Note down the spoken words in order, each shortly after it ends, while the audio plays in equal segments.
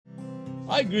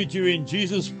I greet you in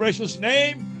Jesus' precious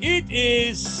name. It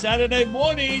is Saturday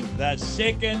morning, the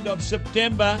 2nd of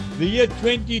September, the year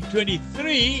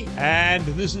 2023, and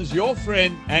this is your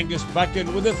friend Angus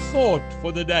Buchan with a thought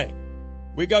for the day.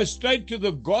 We go straight to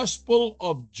the Gospel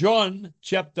of John,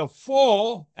 chapter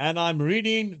 4, and I'm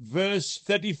reading verse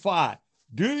 35.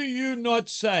 Do you not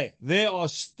say, there are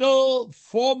still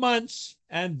 4 months,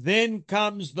 and then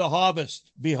comes the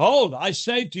harvest? Behold, I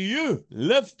say to you,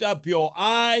 lift up your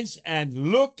eyes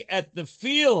and look at the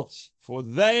fields, for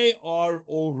they are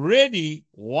already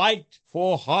white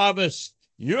for harvest.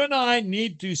 You and I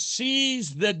need to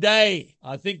seize the day.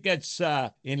 I think that's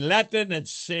in Latin, it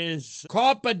says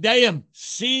Carpe Diem,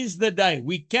 seize the day.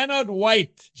 We cannot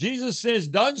wait. Jesus says,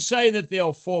 don't say that there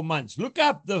are 4 months. Look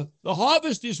up, the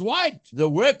harvest is white. The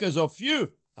workers are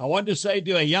few. I want to say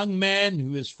to a young man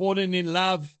who has fallen in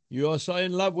love, you are so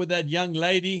in love with that young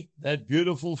lady, that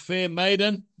beautiful fair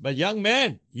maiden. But young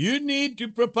man, you need to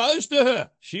propose to her.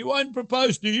 She won't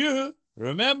propose to you.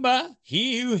 Remember,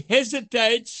 he who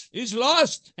hesitates is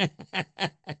lost.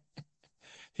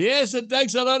 Yes, it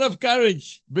takes a lot of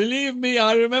courage. Believe me,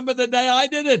 I remember the day I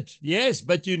did it. Yes,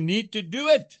 but you need to do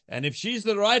it. And if she's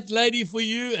the right lady for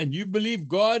you and you believe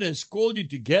God has called you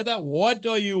together, what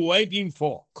are you waiting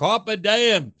for? Carpe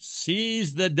Diem,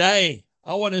 seize the day.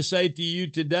 I want to say to you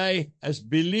today, as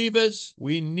believers,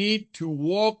 we need to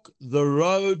walk the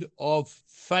road of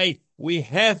faith. We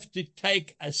have to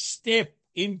take a step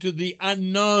into the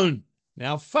unknown.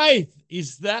 Now, faith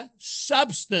is the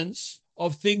substance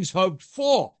of things hoped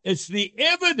for. It's the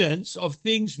evidence of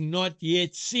things not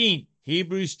yet seen.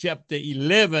 Hebrews chapter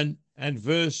 11 and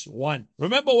verse 1.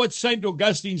 Remember what St.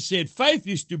 Augustine said, faith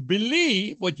is to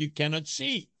believe what you cannot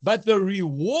see. But the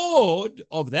reward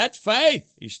of that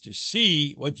faith is to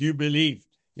see what you believe.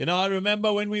 You know, I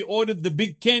remember when we ordered the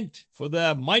big tent for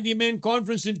the Mighty Men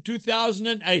Conference in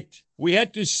 2008. We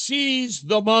had to seize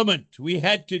the moment. We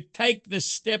had to take the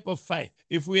step of faith.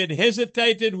 If we had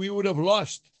hesitated, we would have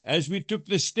lost. As we took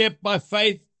the step by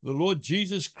faith, the Lord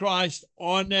Jesus Christ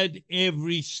honored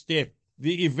every step.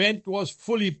 The event was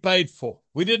fully paid for.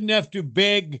 We didn't have to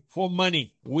beg for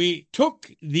money. We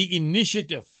took the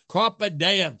initiative. Carpe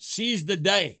Diem, seize the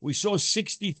day. We saw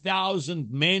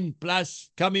 60,000 men plus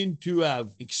come into our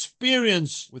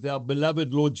experience with our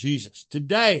beloved Lord Jesus.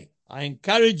 Today, I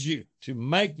encourage you to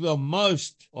make the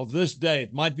most of this day.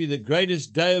 It might be the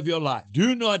greatest day of your life.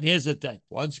 Do not hesitate.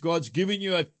 Once God's given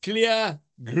you a clear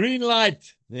green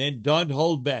light, then don't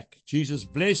hold back. Jesus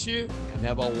bless you and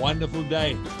have a wonderful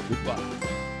day. Goodbye.